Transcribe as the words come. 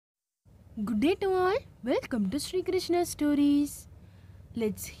Good day to all. Welcome to Sri Krishna Stories.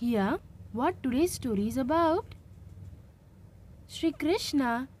 Let's hear what today's story is about. Sri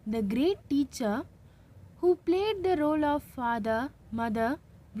Krishna, the great teacher who played the role of father, mother,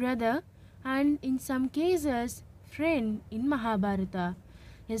 brother, and in some cases, friend in Mahabharata.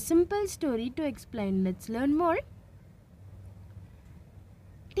 A simple story to explain. Let's learn more.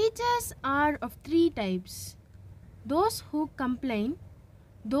 Teachers are of three types: those who complain,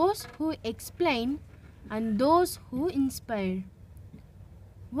 those who explain, and those who inspire.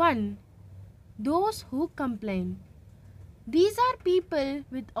 1. Those who complain. These are people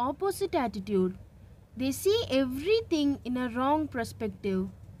with opposite attitude. They see everything in a wrong perspective.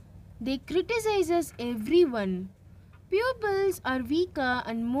 They criticize everyone. Pupils are weaker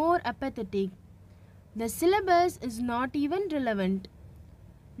and more apathetic. The syllabus is not even relevant.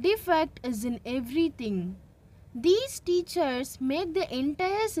 Defect is in everything. These teachers make the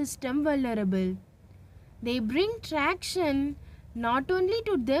entire system vulnerable. They bring traction not only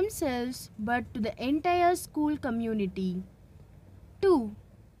to themselves but to the entire school community. 2.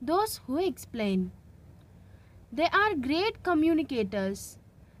 Those who explain. They are great communicators.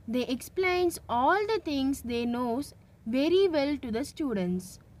 They explain all the things they know very well to the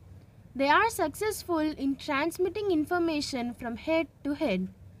students. They are successful in transmitting information from head to head.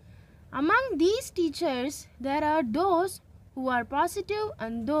 Among these teachers, there are those who are positive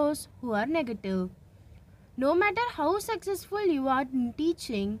and those who are negative. No matter how successful you are in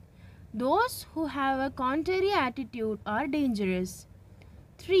teaching, those who have a contrary attitude are dangerous.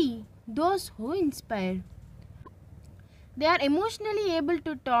 3. Those who inspire. They are emotionally able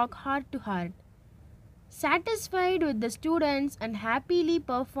to talk heart to heart, satisfied with the students and happily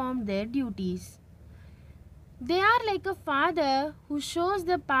perform their duties. They are like a father who shows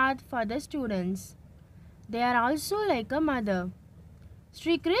the path for the students. They are also like a mother.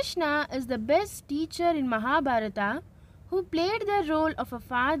 Sri Krishna is the best teacher in Mahabharata who played the role of a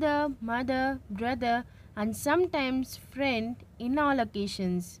father, mother, brother, and sometimes friend in all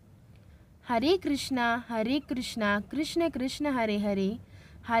occasions. Hare Krishna, Krishna Krishna, Hare Hare,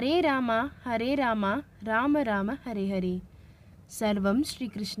 Hare Rama, Rama Rama, Hare Hare. Sarvam Sri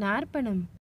Krishna Arpanam.